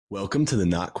Welcome to the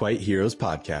Not Quite Heroes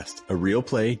podcast, a real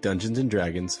play Dungeons &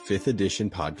 Dragons 5th edition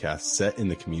podcast set in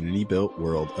the community-built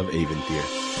world of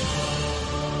Aventhyr.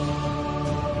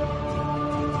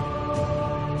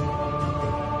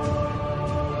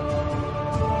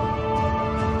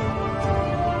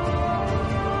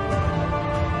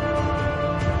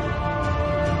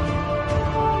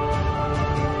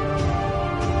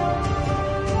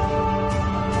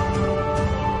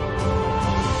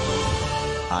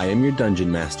 I am your Dungeon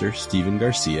Master, Stephen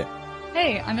Garcia.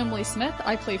 Hey, I'm Emily Smith.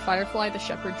 I play Firefly the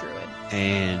Shepherd Druid.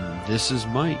 And this is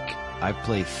Mike. I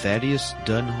play Thaddeus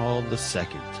Dunhall II,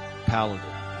 Paladin,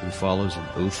 who follows an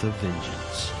oath of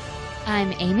vengeance.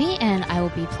 I'm Amy, and I will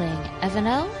be playing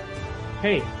Evanel.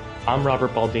 Hey, I'm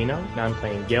Robert Baldino, and I'm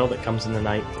playing Gale that comes in the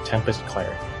night, Tempest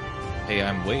Cleric. Hey,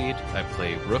 I'm Wade. I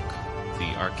play Rook,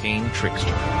 the Arcane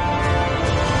Trickster.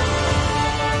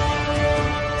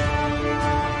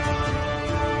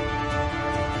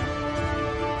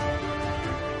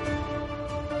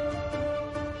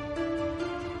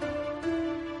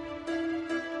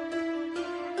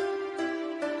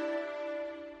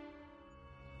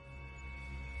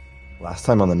 Last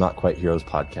time on the Not Quite Heroes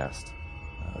podcast,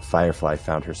 Firefly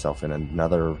found herself in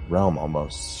another realm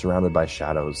almost, surrounded by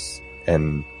shadows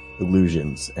and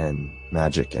illusions and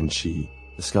magic, and she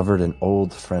discovered an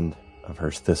old friend of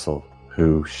hers, Thistle,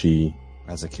 who she,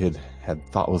 as a kid, had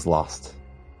thought was lost.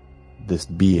 This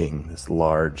being, this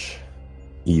large,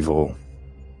 evil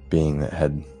being that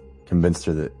had convinced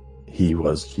her that he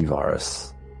was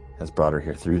Kivaris, has brought her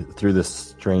here through this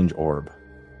strange orb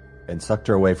and sucked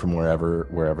her away from wherever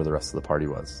the rest of the party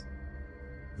was.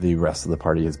 The rest of the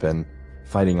party has been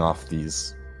fighting off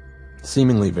these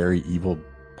seemingly very evil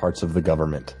parts of the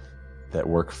government that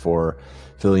work for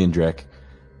Filian Drek,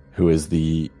 who is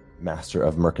the master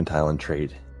of mercantile and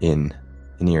trade in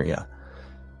Eneria.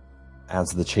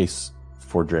 As the chase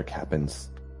for Drek happens,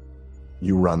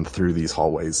 you run through these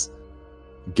hallways,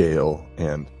 Gale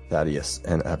and Thaddeus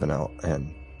and Evanel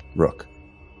and Rook,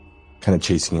 kind of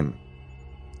chasing him,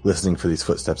 listening for these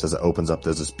footsteps as it opens up.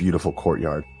 There's this beautiful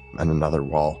courtyard and another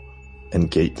wall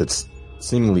and gate that's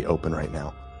seemingly open right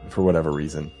now for whatever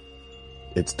reason.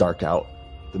 It's dark out.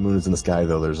 The moon is in the sky,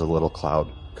 though there's a little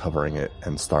cloud covering it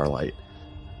and starlight.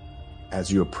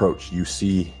 As you approach, you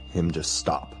see him just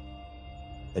stop.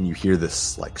 And you hear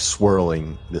this like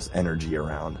swirling, this energy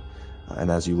around. And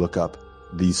as you look up,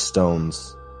 these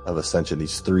stones of ascension,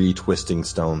 these 3 twisting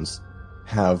stones,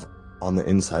 have on the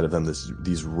inside of them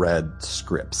these red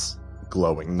scripts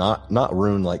glowing, not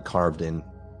rune like carved in,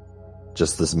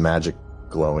 just this magic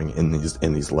glowing in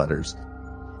these letters.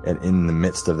 And in the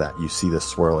midst of that, you see this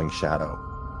swirling shadow,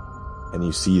 and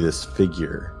you see this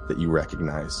figure that you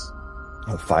recognize,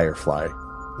 a Firefly.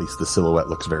 At least the silhouette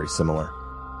looks very similar.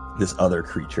 This other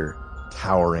creature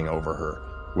towering over her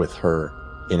with her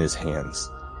in his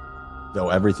hands. Though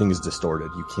everything is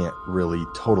distorted, you can't really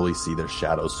totally see their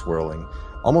shadows swirling,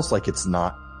 almost like it's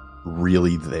not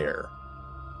really there.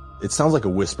 It sounds like a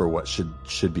whisper, what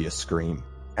should be a scream,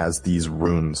 as these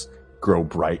runes grow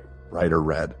brighter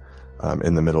red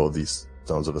in the middle of these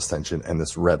zones of ascension, and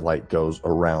this red light goes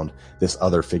around this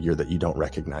other figure that you don't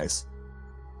recognize.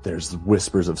 There's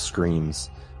whispers of screams,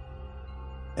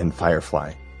 and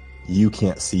Firefly, you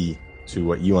can't see to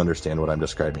what you understand what I'm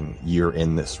describing. You're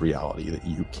in this reality that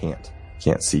you can't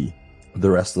see the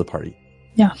rest of the party.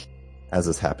 Yeah. As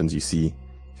this happens, you see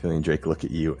Filian Drake look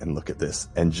at you and look at this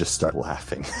and just start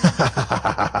laughing.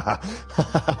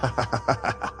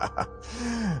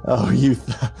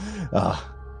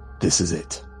 This is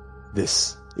it.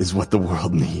 This is what the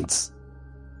world needs.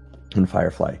 And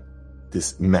Firefly,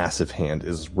 this massive hand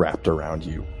is wrapped around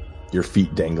you, your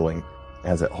feet dangling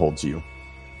as it holds you.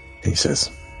 And he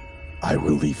says, I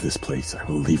will leave this place. I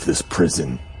will leave this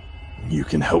prison. You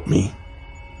can help me.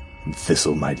 And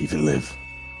Thistle might even live.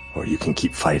 Or you can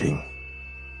keep fighting.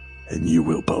 And you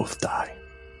will both die.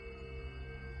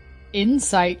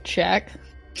 Insight check.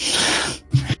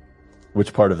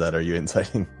 Which part of that are you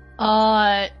inciting?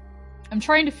 I'm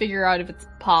trying to figure out if it's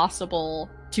possible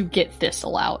to get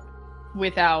Thistle out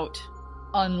without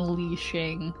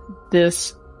unleashing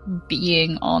this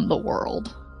being on the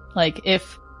world. Like,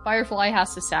 if Firefly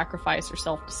has to sacrifice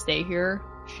herself to stay here,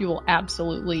 she will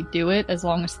absolutely do it as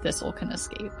long as Thistle can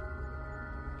escape.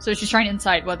 So she's trying to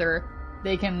incite whether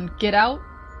they can get out,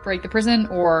 break the prison,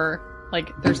 or,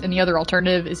 like, there's any other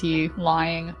alternative. Is he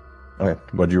lying? Okay,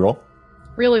 what'd you roll?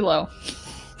 Really low.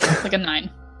 Like a 9.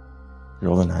 You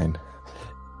rolled a 9.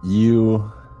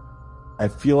 I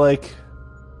feel like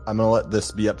I'm going to let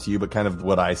this be up to you, but kind of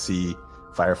what I see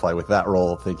Firefly with that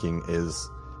roll thinking is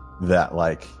that,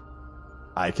 like,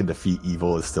 I can defeat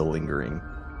evil is still lingering.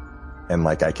 and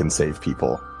like I can save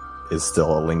people is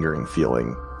still a lingering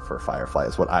feeling for Firefly.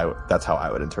 That's how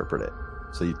I would interpret it.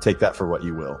 So you take that for what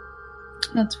you will.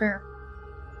 That's fair.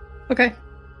 Okay.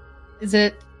 Is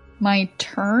it my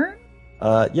turn?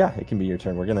 Yeah, it can be your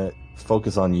turn. We're gonna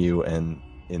focus on you and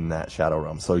in that shadow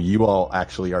realm. So you all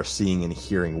actually are seeing and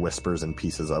hearing whispers and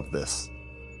pieces of this.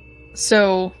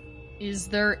 So, is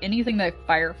there anything that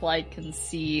Firefly can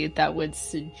see that would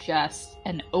suggest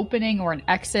an opening or an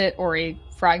exit or a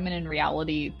fragment in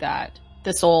reality that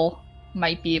Thistle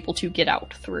might be able to get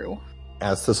out through?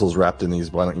 As Thistle's wrapped in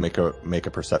these, why don't you make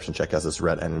a perception check as this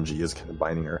red energy is kind of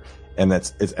binding her, and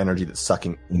it's energy that's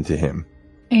sucking into him.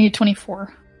 A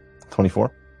 24.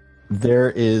 24. There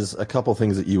is a couple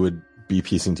things that you would be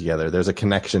piecing together. There's a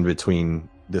connection between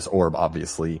this orb,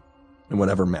 obviously, and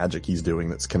whatever magic he's doing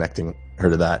that's connecting her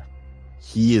to that.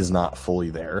 He is not fully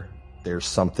there. There's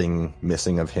something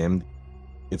missing of him.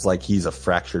 It's like he's a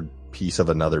fractured piece of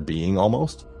another being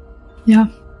almost. Yeah.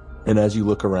 And as you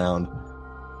look around,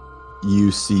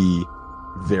 you see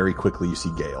very quickly, you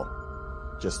see Gale.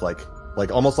 Just like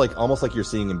almost like you're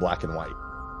seeing in black and white.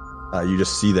 You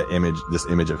just see this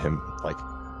image of him like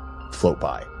float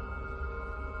by.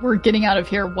 We're getting out of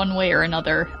here one way or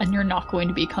another, and you're not going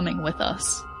to be coming with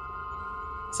us.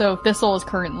 So Thistle is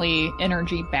currently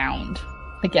energy bound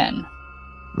again.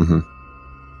 Mm-hmm.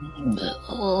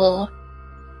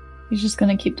 He's just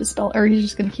gonna keep he's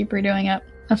just gonna keep redoing it.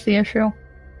 That's the issue.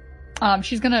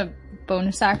 She's gonna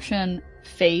bonus action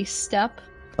phase step.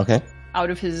 Okay. Out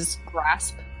of his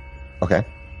grasp. Okay.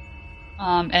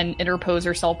 And interpose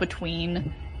herself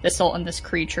between Thistle and this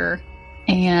creature.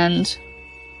 And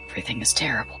everything is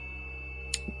terrible.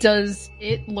 Does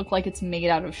it look like it's made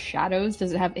out of shadows?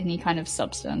 Does it have any kind of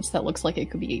substance that looks like it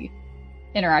could be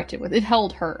interacted with? It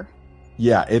held her.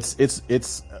 Yeah, it's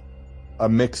a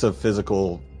mix of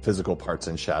physical parts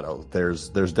and shadow. There's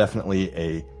definitely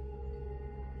a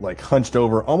like hunched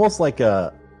over, almost like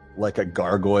a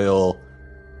gargoyle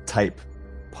type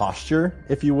posture,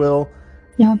 if you will.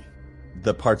 Yeah.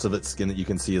 The parts of its skin that you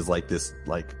can see is like this,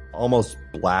 like almost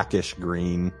blackish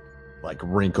green, like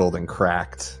wrinkled and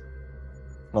cracked.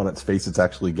 On its face, it's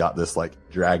actually got this like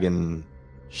dragon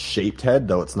shaped head,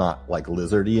 though it's not like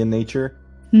lizardy in nature.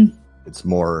 It's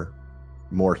more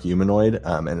humanoid,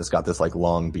 and it's got this like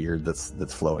long beard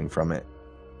that's flowing from it.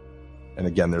 And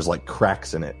again, there's like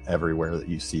cracks in it everywhere that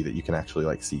you see that you can actually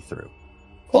like see through.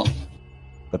 Cool.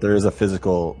 But there's a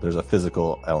physical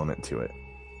element to it.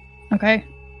 Okay.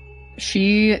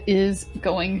 She is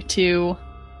going to,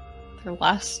 her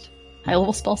last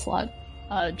high-level spell slot,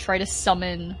 try to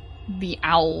summon the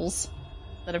owls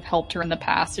that have helped her in the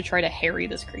past to try to harry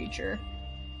this creature.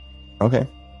 Okay.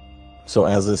 So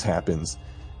as this happens,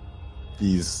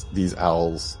 these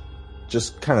owls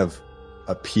just kind of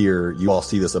appear. You all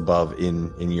see this above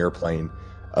in your plane,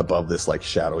 above this like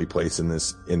shadowy place in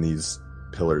these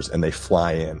pillars, and they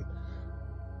fly in.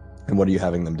 And what are you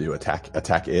having them do?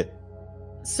 Attack it?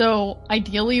 So,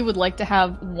 ideally, would like to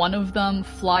have one of them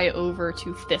fly over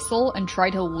to Thistle and try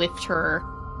to lift her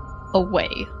away,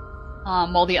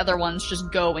 while the other ones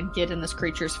just go and get in this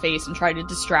creature's face and try to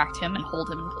distract him and hold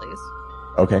him in place.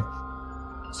 Okay.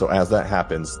 So as that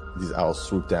happens, these owls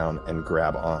swoop down and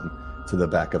grab on to the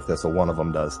back of Thistle. One of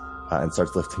them does, and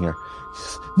starts lifting her.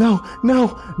 No!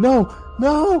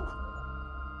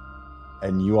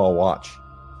 And you all watch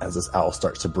as this owl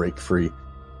starts to break free.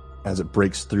 As it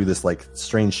breaks through this like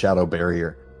strange shadow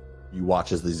barrier, you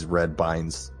watch as these red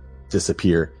binds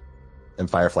disappear, and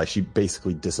Firefly, she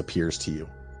basically disappears to you.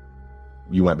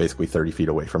 You went basically 30 feet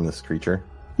away from this creature?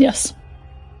 Yes.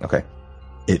 Okay.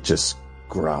 It just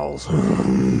growls.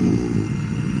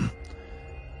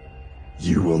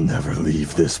 You will never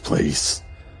leave this place.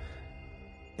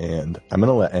 And I'm going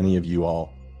to let any of you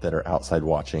all that are outside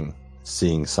watching,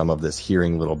 seeing some of this,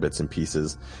 hearing little bits and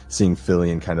pieces, seeing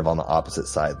Fillion kind of on the opposite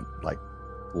side, like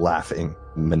laughing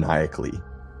maniacally.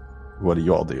 What do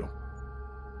you all do?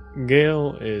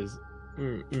 Gale is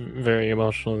very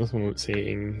emotional in this moment,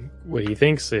 seeing what he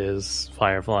thinks is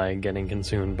Firefly getting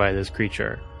consumed by this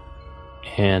creature,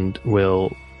 and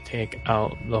will take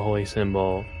out the holy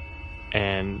symbol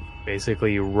and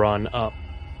basically run up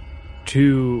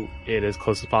to it as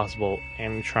close as possible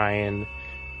and try and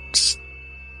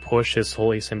push his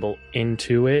holy symbol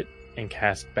into it and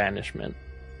cast banishment.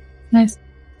 Nice.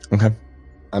 Okay.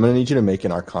 I'm going to need you to make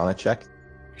an Arcana check.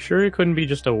 Sure, it couldn't be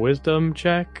just a wisdom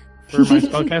check for my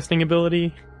spellcasting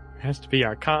ability. It has to be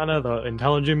Arcana, the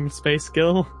intelligence space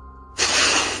skill.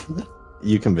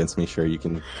 You convinced me, sure, you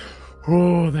can.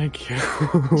 Oh, thank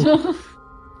you.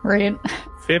 Right.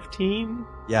 15?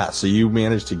 Yeah, so you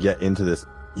managed to get into this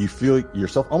you feel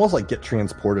yourself almost like get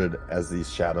transported as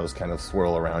these shadows kind of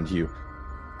swirl around you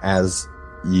as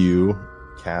you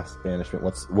cast banishment.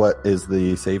 What is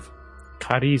the save?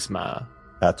 Charisma.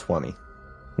 At 20.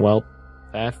 Well,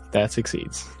 that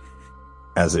succeeds.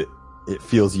 As it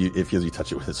feels you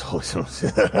touch it with its holy stone.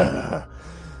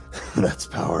 That's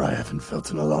power I haven't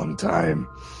felt in a long time.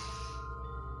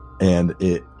 And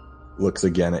it looks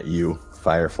again at you,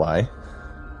 Firefly.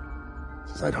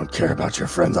 Says, I don't care about your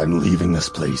friends. I'm leaving this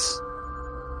place.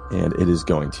 And it is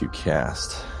going to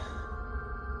cast.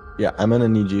 Yeah, I'm going to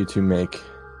need you to make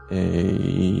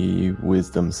a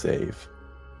wisdom save.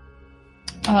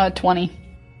 20.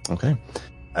 Okay.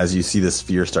 As you see this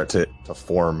sphere start to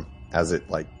form, as it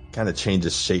like kind of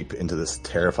changes shape into this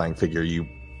terrifying figure, you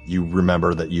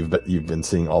remember that you've been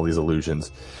seeing all these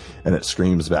illusions, and it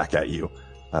screams back at you.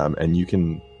 And you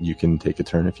can take a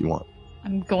turn if you want.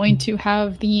 I'm going to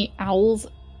have the owls.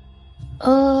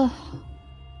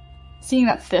 Seeing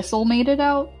that Thistle made it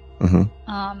out,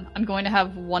 I'm going to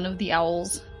have one of the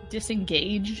owls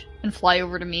disengage and fly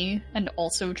over to me, and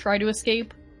also try to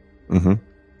escape.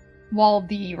 While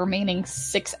the remaining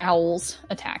 6 owls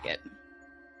attack it.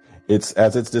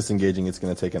 As it's disengaging, it's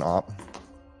going to take an op.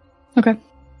 Okay.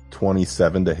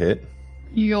 27 to hit.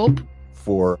 Yup.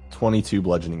 For 22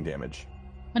 bludgeoning damage.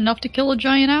 Enough to kill a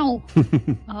giant owl.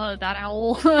 That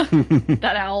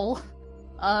owl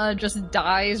just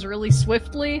dies really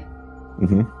swiftly.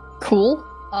 Cool.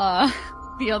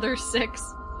 The other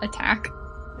 6 attack.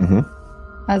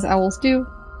 As owls do.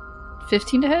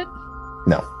 15 to hit?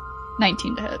 No.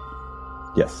 19 to hit.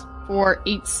 Yes. For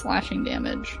 8 slashing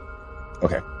damage.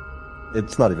 Okay.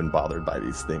 It's not even bothered by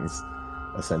these things,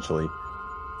 essentially.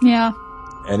 Yeah.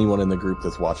 Anyone in the group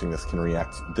that's watching this can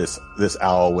react. This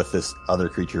owl with this other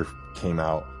creature came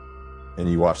out, and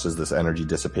you watched as this energy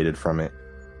dissipated from it,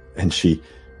 and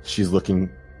she's looking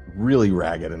really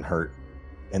ragged and hurt,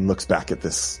 and looks back at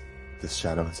this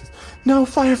shadow and says, "No,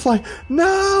 Firefly,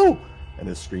 no!" and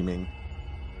is screaming.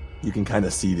 You can kind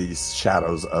of see these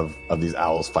shadows of these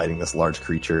owls fighting this large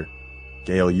creature.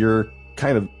 Gale, you're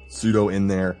kind of pseudo in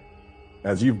there.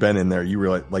 As you've been in there, you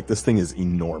realize, like, this thing is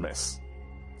enormous.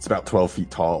 It's about 12 feet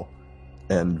tall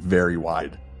and very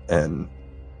wide and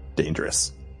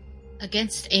dangerous.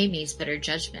 Against Amy's better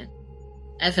judgment,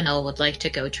 Evanel would like to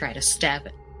go try to stab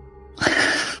it.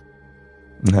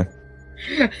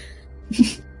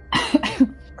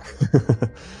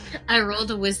 I rolled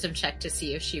a wisdom check to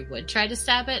see if she would try to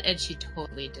stab it, and she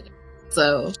totally didn't.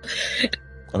 So,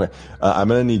 okay, I'm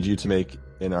gonna need you to make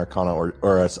an Arcana or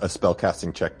a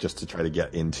spellcasting check just to try to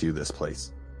get into this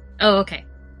place. Oh, okay.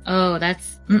 Oh,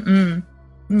 that's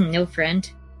no friend.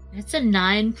 It's a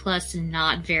 9 plus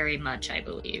not very much, I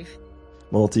believe.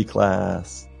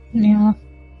 Multi-class. Yeah.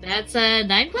 That's a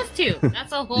 9 plus 2.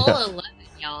 That's a whole 11,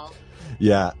 y'all.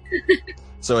 Yeah.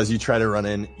 So as you try to run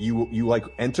in, you like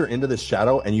enter into this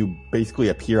shadow, and you basically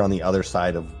appear on the other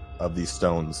side of these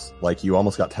stones. Like you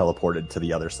almost got teleported to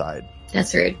the other side.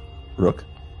 That's rude. Rook,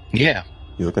 Yeah,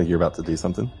 you look like you're about to do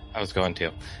something. I was going to. I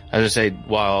was going to say,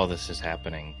 while all this is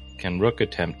happening, can Rook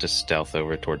attempt to stealth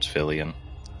over towards Filion?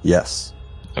 Yes.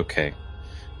 Okay.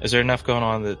 Is there enough going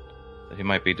on that he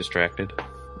might be distracted?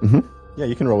 Yeah,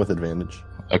 you can roll with advantage.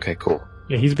 Okay, cool.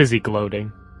 Yeah, he's busy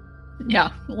gloating.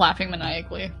 Yeah, laughing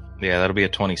maniacally. Yeah, that'll be a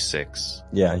 26.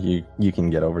 Yeah, you can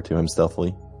get over to him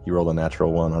stealthily. You rolled a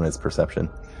natural 1 on his perception.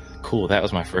 Cool, that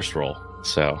was my first roll.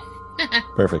 So,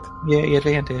 Perfect. yay,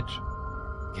 advantage.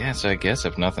 Yeah, so I guess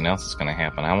if nothing else is going to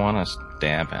happen, I want to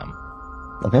stab him.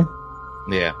 Okay.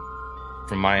 Yeah.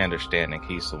 From my understanding,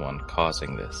 he's the one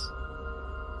causing this.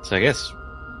 So I guess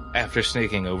after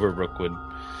sneaking over, Rook would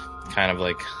kind of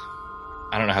like...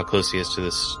 I don't know how close he is to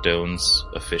the stones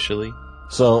officially.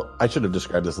 So I should have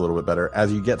described this a little bit better.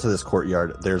 As you get to this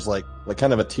courtyard, there's like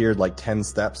kind of a tiered, 10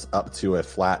 steps up to a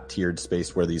flat tiered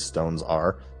space where these stones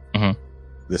are.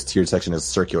 This tiered section is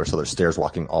circular, so there's stairs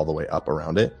walking all the way up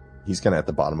around it. He's kind of at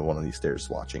the bottom of one of these stairs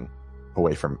watching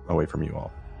away from you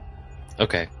all.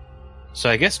 Okay. So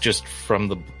I guess just from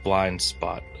the blind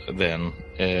spot then,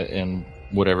 in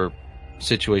whatever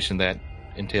situation that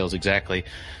entails exactly,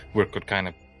 Rook would kind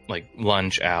of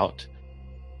lunge out.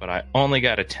 But I only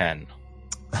got a 10.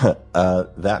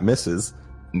 That misses.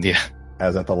 Yeah.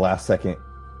 As at the last second,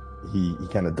 he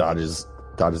kind of dodges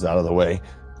out of the way.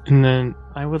 And then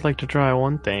I would like to try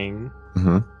one thing.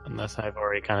 Mm-hmm. Unless I've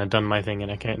already kind of done my thing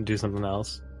and I can't do something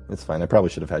else. It's fine. I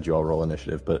probably should have had you all roll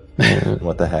initiative, but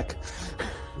what the heck.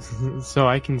 So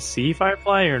I can see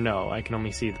Firefly or no? I can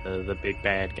only see the big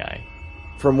bad guy.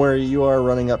 From where you are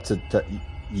running up to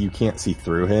you can't see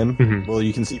through him. Mhm. Well,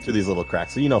 you can see through these little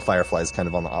cracks. So Firefly's kind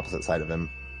of on the opposite side of him.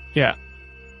 Yeah.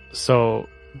 So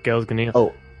Gale's gonna...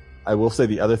 Oh, I will say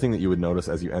the other thing that you would notice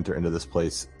as you enter into this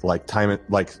place, like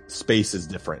space is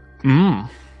different.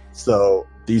 So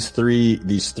these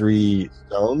three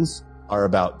stones are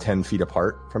about 10 feet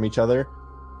apart from each other.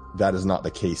 That is not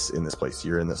the case in this place.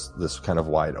 You're in this kind of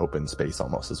wide open space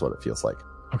almost is what it feels like.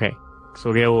 Okay.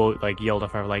 So Gale will yell to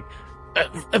Fire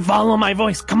follow my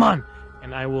voice, come on!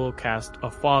 And I will cast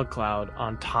a fog cloud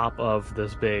on top of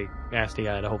this big nasty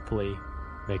guy to hopefully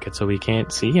make it so we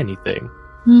can't see anything.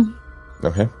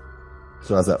 Okay.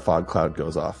 So as that fog cloud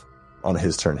goes off, on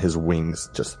his turn, his wings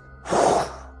just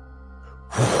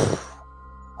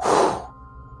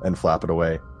and flap it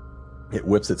away. It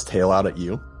whips its tail out at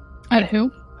you. At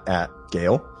who? At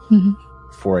Gale.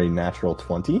 For a natural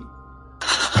 20.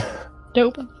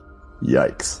 Dope.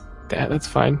 Yikes. That's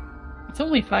fine. It's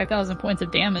only 5,000 points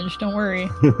of damage, don't worry.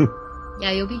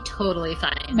 Yeah, you'll be totally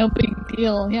fine. No big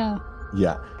deal, yeah.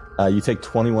 Yeah. You take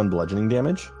 21 bludgeoning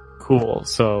damage. Cool.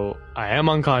 So I am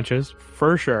unconscious,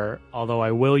 for sure, although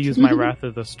I will use my Wrath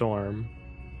of the Storm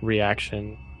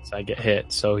reaction as I get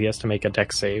hit, so he has to make a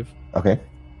dex save. Okay.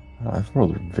 I've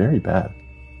rolled very bad.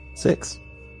 6.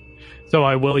 So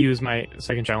I will use my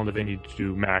second channel divinity to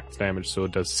do max damage, so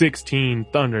it does 16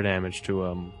 thunder damage to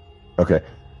him. Okay.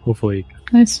 Hopefully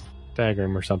Nice. dagger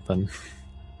him or something.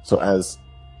 So as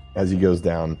he goes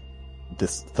down,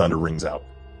 this thunder rings out.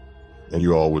 And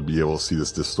you all would be able to see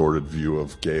this distorted view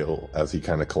of Gale as he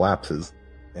kind of collapses.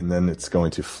 And then it's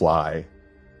going to fly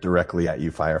directly at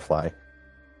you, Firefly.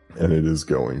 And it is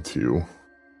going to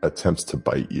attempt to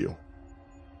bite you.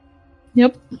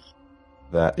 Yep.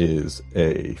 That is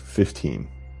a 15.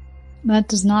 That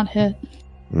does not hit.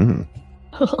 And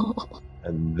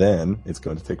then it's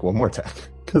going to take one more attack,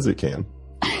 because it can.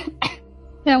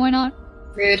 Yeah, why not?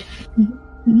 Rude.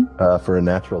 For a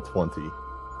natural 20.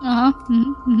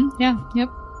 Yeah, yep.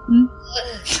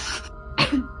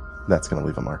 That's going to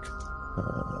leave a mark.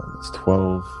 It's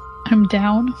 12. I'm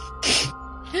down.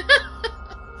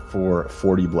 For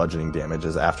 40 bludgeoning damage,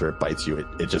 as after it bites you,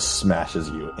 it just smashes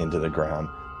you into the ground.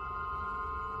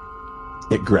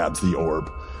 It grabs the orb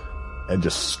and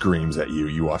just screams at you.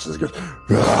 You watch as it goes,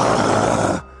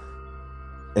 "Ah!"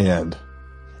 And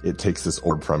it takes this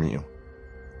orb from you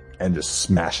and just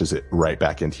smashes it right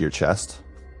back into your chest,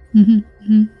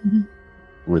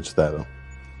 which that'll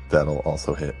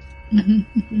also hit.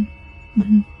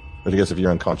 But I guess if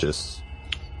you're unconscious,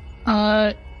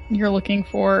 You're looking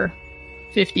for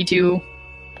 52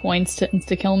 points to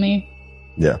insta-kill me.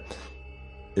 yeah,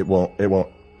 it won't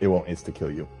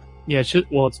insta-kill you. Yeah,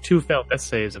 it's 2 failed death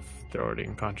saves if they're already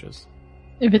unconscious.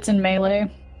 If it's in melee.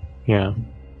 Yeah.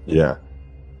 Yeah.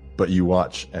 But you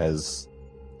watch as...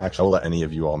 Actually, I'll let any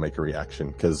of you all make a reaction,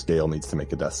 because Gale needs to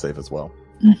make a death save as well.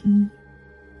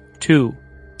 2.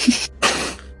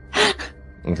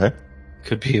 Okay.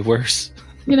 Could be worse.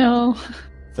 You know.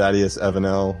 Thaddeus,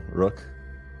 Evanel, Rook,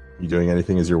 you doing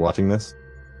anything as you're watching this?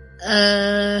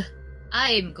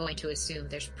 I'm going to assume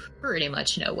there's pretty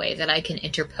much no way that I can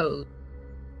interpose.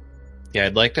 Yeah,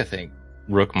 I'd like to think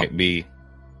Rook might be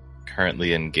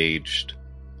currently engaged.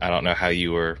 I don't know how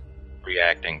you were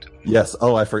reacting to that. Yes.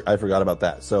 Oh, I forgot about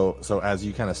that. So as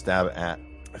you kind of stab at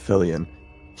Filion,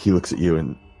 he looks at you,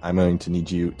 and I'm going to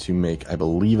need you to make, I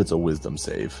believe it's a wisdom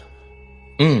save.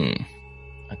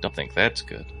 I don't think that's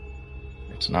good.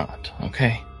 It's not.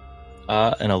 Okay.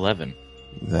 An 11.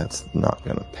 That's not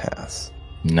going to pass.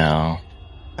 No.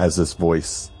 As this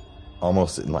voice,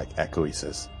 almost in like echoey,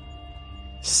 says,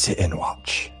 "Sit and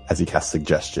watch," as he casts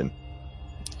suggestion.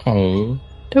 Oh.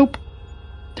 Dope.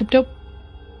 Dope.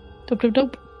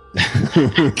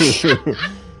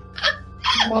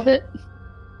 Love it.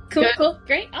 Cool.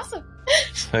 Great. Awesome.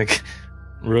 Like,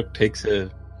 Rook takes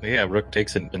a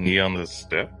knee on the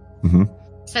step.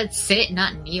 Said sit,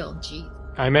 not kneel. Gee.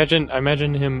 I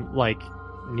imagine him like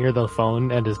near the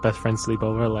phone and his best friend sleep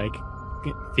over, like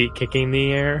feet kicking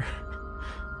the air,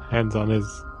 head on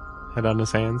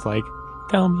his hands, like,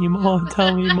 tell me more.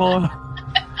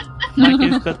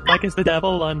 like it's the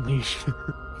devil unleashed.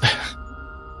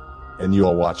 And you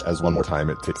all watch as one more time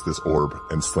it takes this orb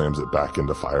and slams it back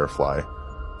into Firefly.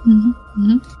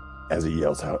 As he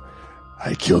yells out,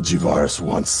 "I killed Juvaris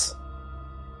once.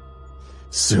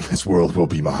 Soon this world will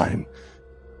be mine."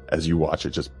 As you watch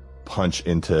it just punch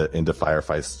into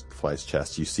Firefly's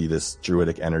chest, you see this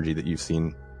druidic energy that you've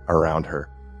seen around her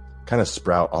kind of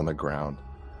sprout on the ground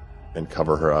and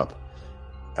cover her up.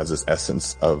 As this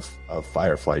essence of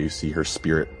Firefly, you see her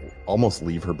spirit almost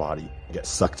leave her body, get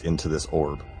sucked into this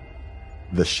orb.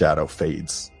 The shadow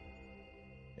fades.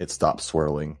 It stops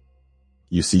swirling.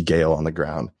 You see Gale on the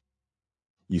ground.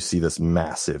 You see this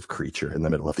massive creature in the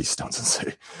middle of these stones and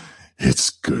say, "It's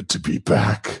good to be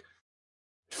back.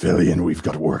 Filion, we've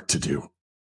got work to do.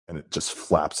 And it just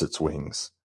flaps its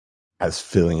wings as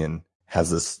Filion has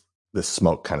this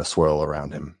smoke kind of swirl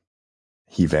around him.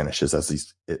 He vanishes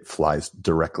as it flies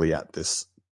directly at this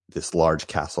large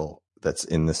castle that's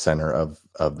in the center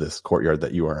of this courtyard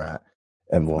that you are at,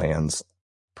 and lands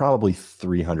probably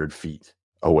 300 feet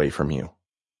away from you.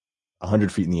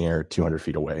 100 feet in the air, 200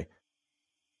 feet away.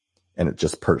 And it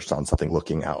just perched on something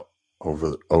looking out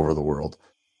over the world.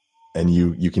 And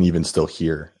you can even still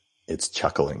hear its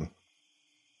chuckling.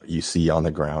 You see on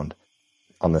the ground,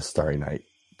 on this starry night,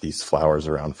 these flowers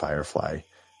around Firefly,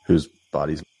 whose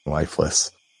body's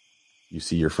lifeless. You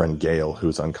see your friend Gale,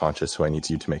 who's unconscious, who I need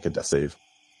you to make a death save.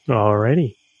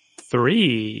 Alrighty.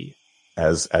 3.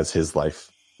 As his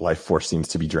life force seems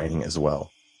to be draining as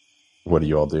well. What do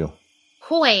you all do?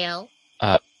 Well,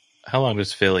 how long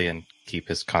does Filion keep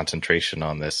his concentration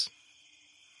on this?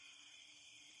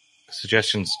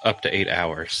 Suggestions up to 8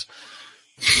 hours.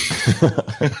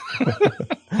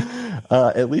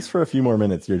 At least for a few more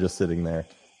minutes, you're just sitting there.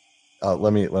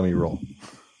 Let me roll.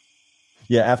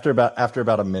 Yeah, after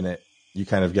about a minute, you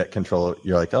kind of get control.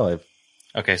 You're like, oh,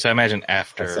 okay. So I imagine I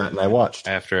after sat and I watched.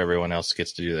 after everyone else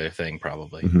gets to do their thing,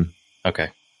 probably. Mm-hmm. Okay.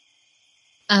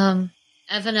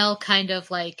 Evanel kind of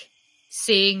like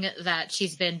seeing that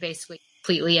she's been basically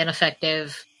completely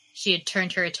ineffective. She had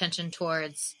turned her attention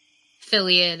towards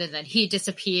Filion, and then he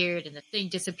disappeared, and the thing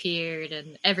disappeared,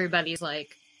 and everybody's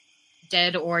like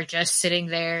dead or just sitting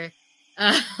there.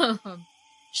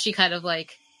 She kind of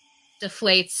like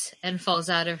deflates and falls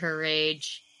out of her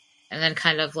rage, and then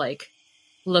kind of like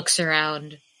looks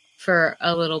around for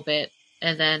a little bit,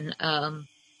 and then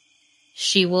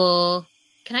she will.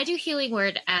 Can I do Healing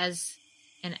Word as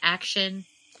an action?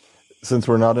 Since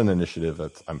we're not an initiative,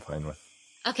 I'm fine with.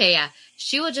 Okay, yeah.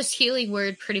 She will just Healing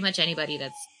Word pretty much anybody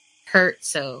that's hurt.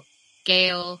 So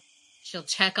Gale, she'll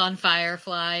check on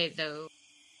Firefly, though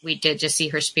we did just see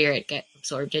her spirit get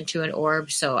absorbed into an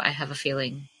orb, so I have a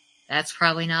feeling that's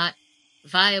probably not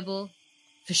viable.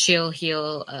 She'll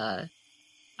heal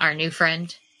our new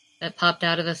friend that popped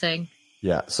out of the thing.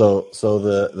 Yeah, so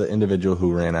the individual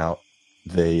who ran out,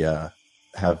 they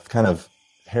have kind of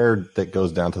hair that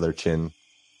goes down to their chin,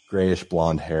 grayish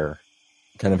blonde hair,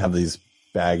 kind of have these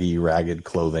baggy, ragged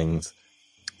clothings,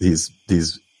 these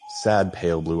sad,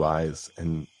 pale blue eyes,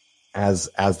 and as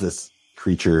this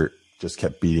creature just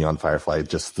kept beating on Firefly,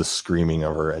 just the screaming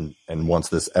of her, and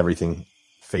once everything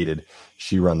faded,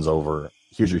 she runs over,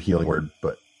 here's your Healing Word,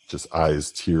 but just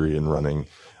eyes teary and running,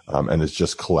 and is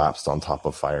just collapsed on top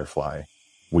of Firefly,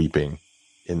 weeping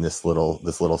in this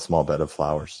little small bed of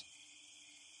flowers.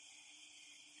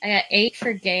 I got 8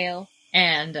 for Gale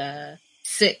and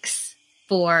 6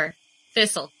 for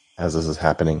Thistle. As this is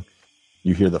happening,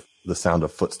 you hear the sound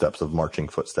of marching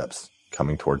footsteps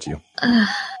coming towards you.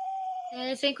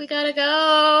 I think we gotta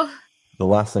go. The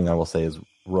last thing I will say is,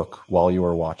 Rook, while you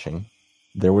were watching,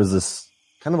 there was this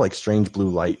kind of like strange blue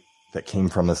light that came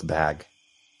from this bag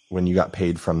when you got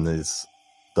paid from the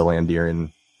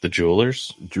Landiran... The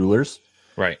jewelers?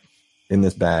 Right. In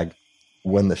this bag,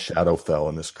 when the shadow fell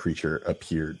and this creature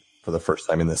appeared for the first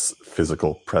time in this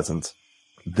physical presence,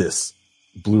 this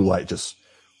blue light just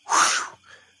whoosh,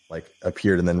 like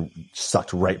appeared and then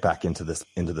sucked right back into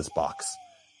this box,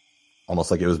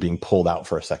 almost like it was being pulled out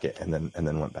for a second and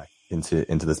then went back into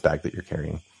this bag that you're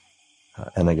carrying.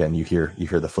 And again, you hear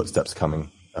the footsteps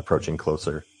approaching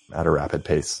closer at a rapid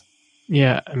pace.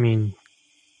 Yeah, I mean,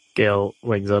 Gale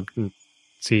wakes up and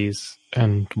sees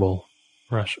and will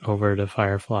rush over to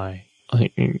Firefly,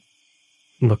 like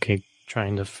looking,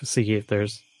 trying to see if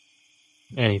there's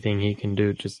anything he can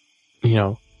do. Just,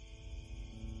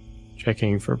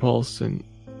 checking for pulse and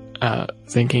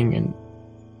thinking and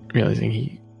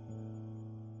realizing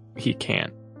he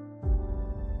can't.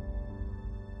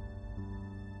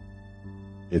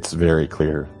 It's very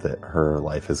clear that her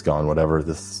life has gone. Whatever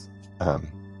this,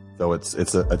 though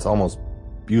it's almost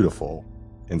beautiful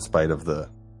in spite of the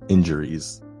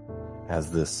injuries,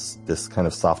 as this kind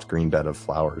of soft green bed of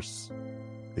flowers,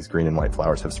 these green and white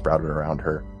flowers have sprouted around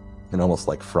her, and almost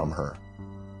like from her.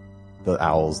 The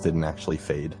owls didn't actually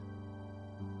fade.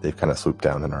 They've kind of swooped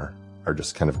down and are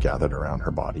just kind of gathered around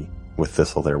her body, with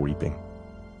Thistle there weeping,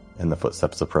 and the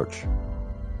footsteps approach.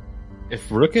 If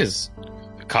Rook is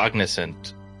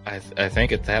cognizant, I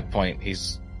think at that point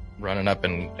he's running up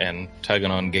and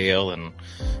tugging on Gale, and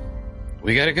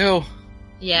we gotta go.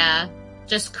 Yeah,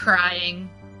 just crying,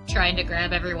 trying to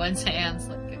grab everyone's hands.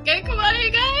 Like, okay, come on,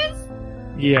 you guys!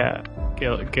 Yeah,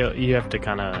 Gale, you have to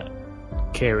kind of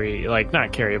carry, like,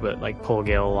 not carry, but like pull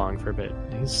Gale along for a bit.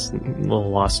 He's a little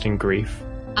lost in grief.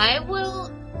 I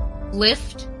will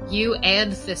lift you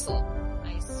and Thistle,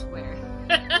 I swear.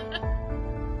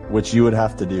 which you would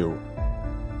have to do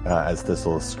as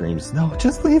Thistle screams, "No,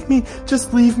 just leave me!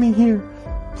 Just leave me here!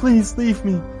 Please leave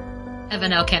me!"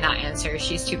 Evanel cannot answer.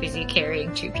 She's too busy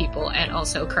carrying 2 people and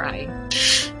also crying.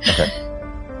 Okay.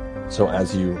 So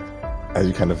as you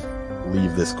kind of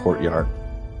leave this courtyard,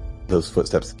 those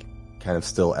footsteps kind of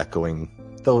still echoing,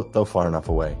 though far enough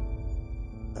away.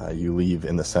 You leave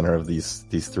in the center of these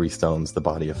 3 stones the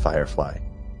body of Firefly,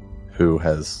 who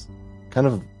has kind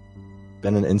of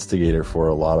been an instigator for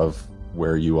a lot of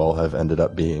where you all have ended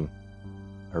up being.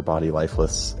 Her body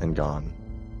lifeless and gone.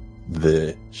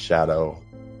 The shadow,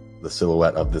 the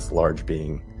silhouette of this large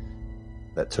being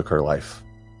that took her life,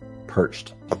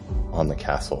 perched on the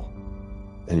castle.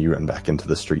 And you run back into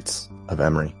the streets of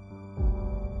Emery.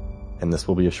 And this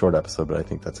will be a short episode, but I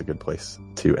think that's a good place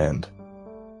to end.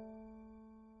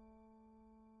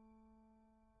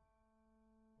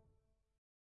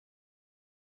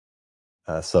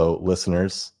 So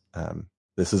listeners,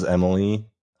 this is Emily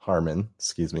Harmon,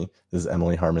 This is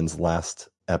Emily Harmon's last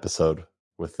episode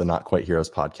with the Not Quite Heroes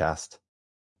podcast.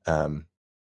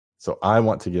 So I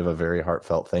want to give a very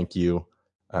heartfelt thank you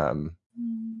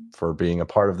for being a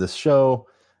part of this show.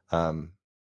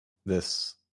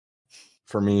 This,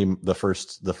 for me, the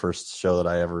first show that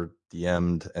I ever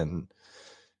DM'd, and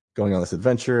going on this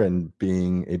adventure and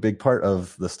being a big part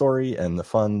of the story and the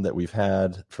fun that we've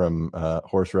had, from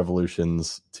Horse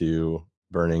Revolutions to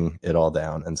burning it all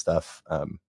down and stuff.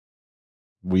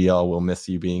 We all will miss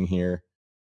you being here.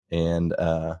 And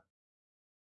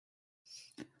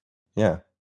yeah.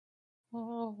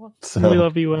 Oh, So We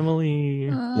love you, Emily.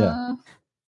 Yeah.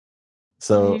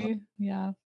 So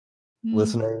yeah.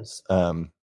 listeners,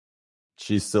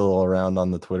 she's still around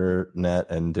on the Twitter net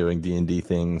and doing D&D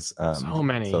things. So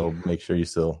many. So make sure you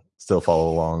still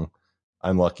follow along.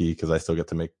 I'm lucky because I still get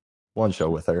to make one show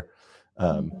with her.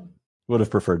 Would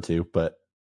have preferred to, but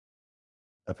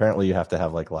apparently you have to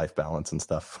have like life balance and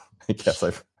stuff. I guess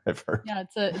I've heard. Yeah,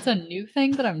 it's a new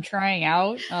thing that I'm trying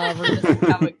out. We're gonna see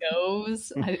how it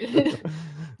goes.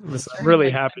 I'm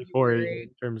really happy for you in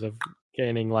terms of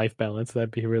gaining life balance.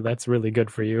 That's really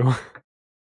good for you.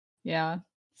 Yeah,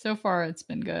 so far it's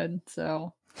been good.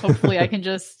 So hopefully I can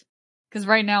just, because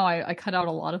right now I cut out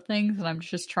a lot of things and I'm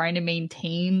just trying to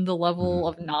maintain the level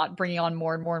of not bringing on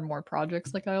more and more and more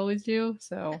projects like I always do.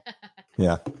 So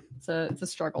Yeah. it's a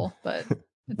struggle, but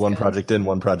it's One good. project in,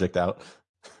 one project out.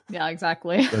 Yeah,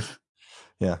 exactly.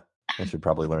 Yeah, I should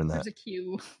probably learn that. There's a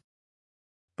queue.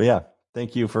 But yeah,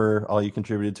 thank you for all you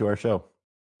contributed to our show.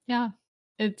 Yeah,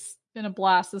 it's been a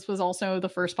blast. This was also the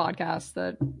first podcast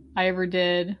that I ever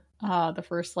did, the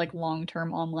first like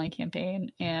long-term online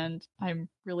campaign, and I'm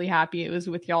really happy it was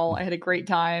with y'all. I had a great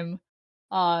time,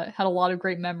 had a lot of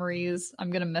great memories.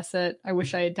 I'm gonna miss it. I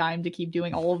wish I had time to keep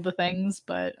doing all of the things,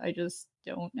 but I just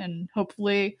don't. And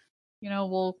hopefully,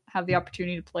 we'll have the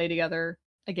opportunity to play together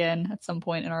again at some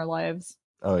point in our lives.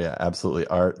 Oh yeah, absolutely.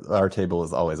 Our table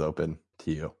is always open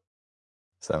to you.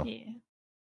 So Yeah.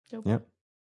 Dope. Yep.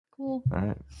 Cool. All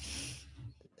right.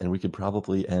 And we could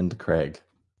probably end Craig.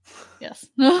 Yes.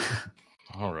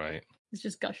 All right. It's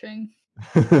just gushing.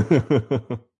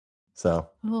 So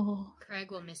Oh. Craig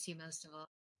will miss you most of all.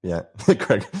 yeah,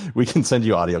 Craig, we can send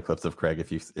you audio clips of Craig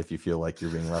if you feel like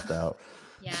you're being left out.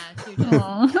 Yeah, if you're just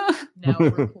Aw. no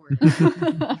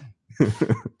record.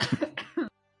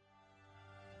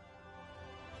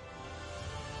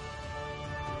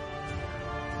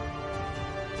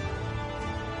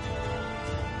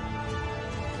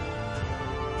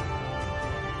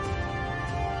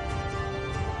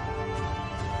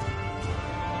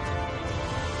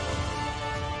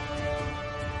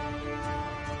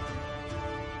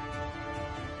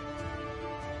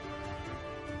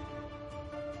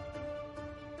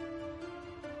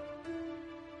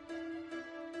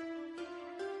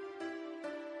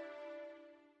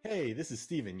 Hey, this is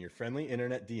Steven, your friendly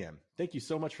internet DM. Thank you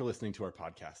so much for listening to our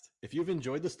podcast. If you've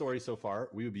enjoyed the story so far,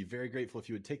 we would be very grateful if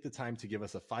you would take the time to give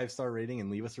us a 5-star rating and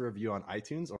leave us a review on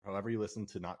iTunes or however you listen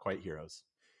to Not Quite Heroes.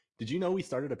 Did you know we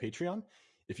started a Patreon?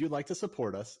 If you'd like to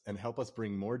support us and help us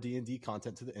bring more D&D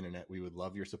content to the internet, we would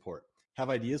love your support. Have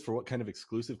ideas for what kind of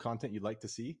exclusive content you'd like to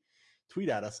see? Tweet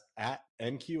at us at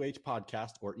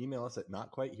NQHpodcast or email us at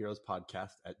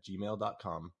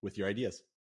notquiteheroespodcast@gmail.com with your ideas.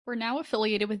 We're now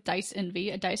affiliated with Dice Envy,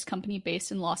 a dice company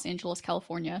based in Los Angeles,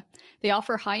 California. They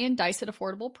offer high-end dice at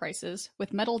affordable prices,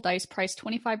 with metal dice priced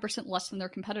 25% less than their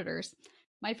competitors.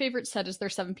 My favorite set is their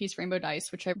 7-piece rainbow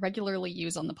dice, which I regularly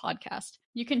use on the podcast.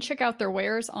 You can check out their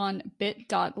wares on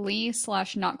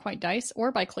bit.ly/notquitedice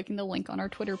or by clicking the link on our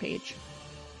Twitter page.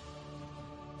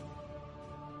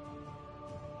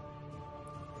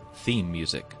 Theme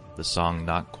music The song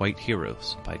Not Quite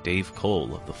Heroes by Dave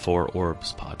Cole of the Four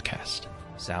Orbs podcast.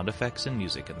 Sound effects and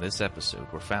music in this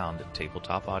episode were found at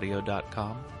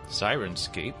tabletopaudio.com.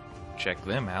 Sirenscape, check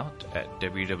them out at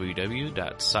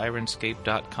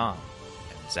www.sirenscape.com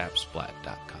and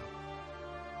zapsplat.com.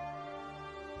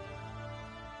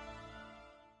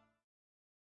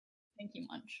 Thank you,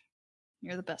 Munch.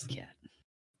 You're the best cat.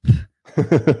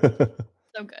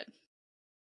 So good.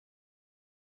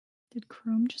 Did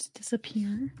Chrome just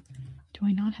disappear? Do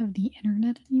I not have the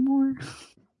internet anymore?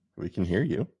 We can hear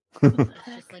you. Just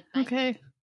like Mike.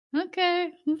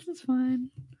 Okay, this is fine.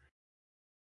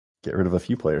 Get rid of a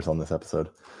few players on this episode.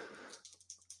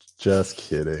 Just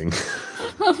kidding.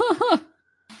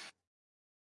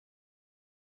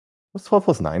 What's 12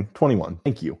 plus 9? 21.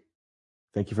 Thank you.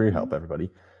 Thank you for your help, everybody.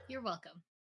 You're welcome.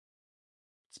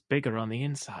 It's bigger on the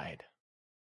inside.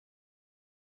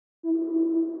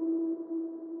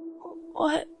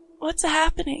 What's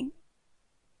happening?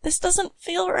 This doesn't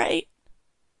feel right.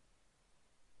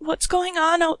 What's going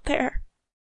on out there?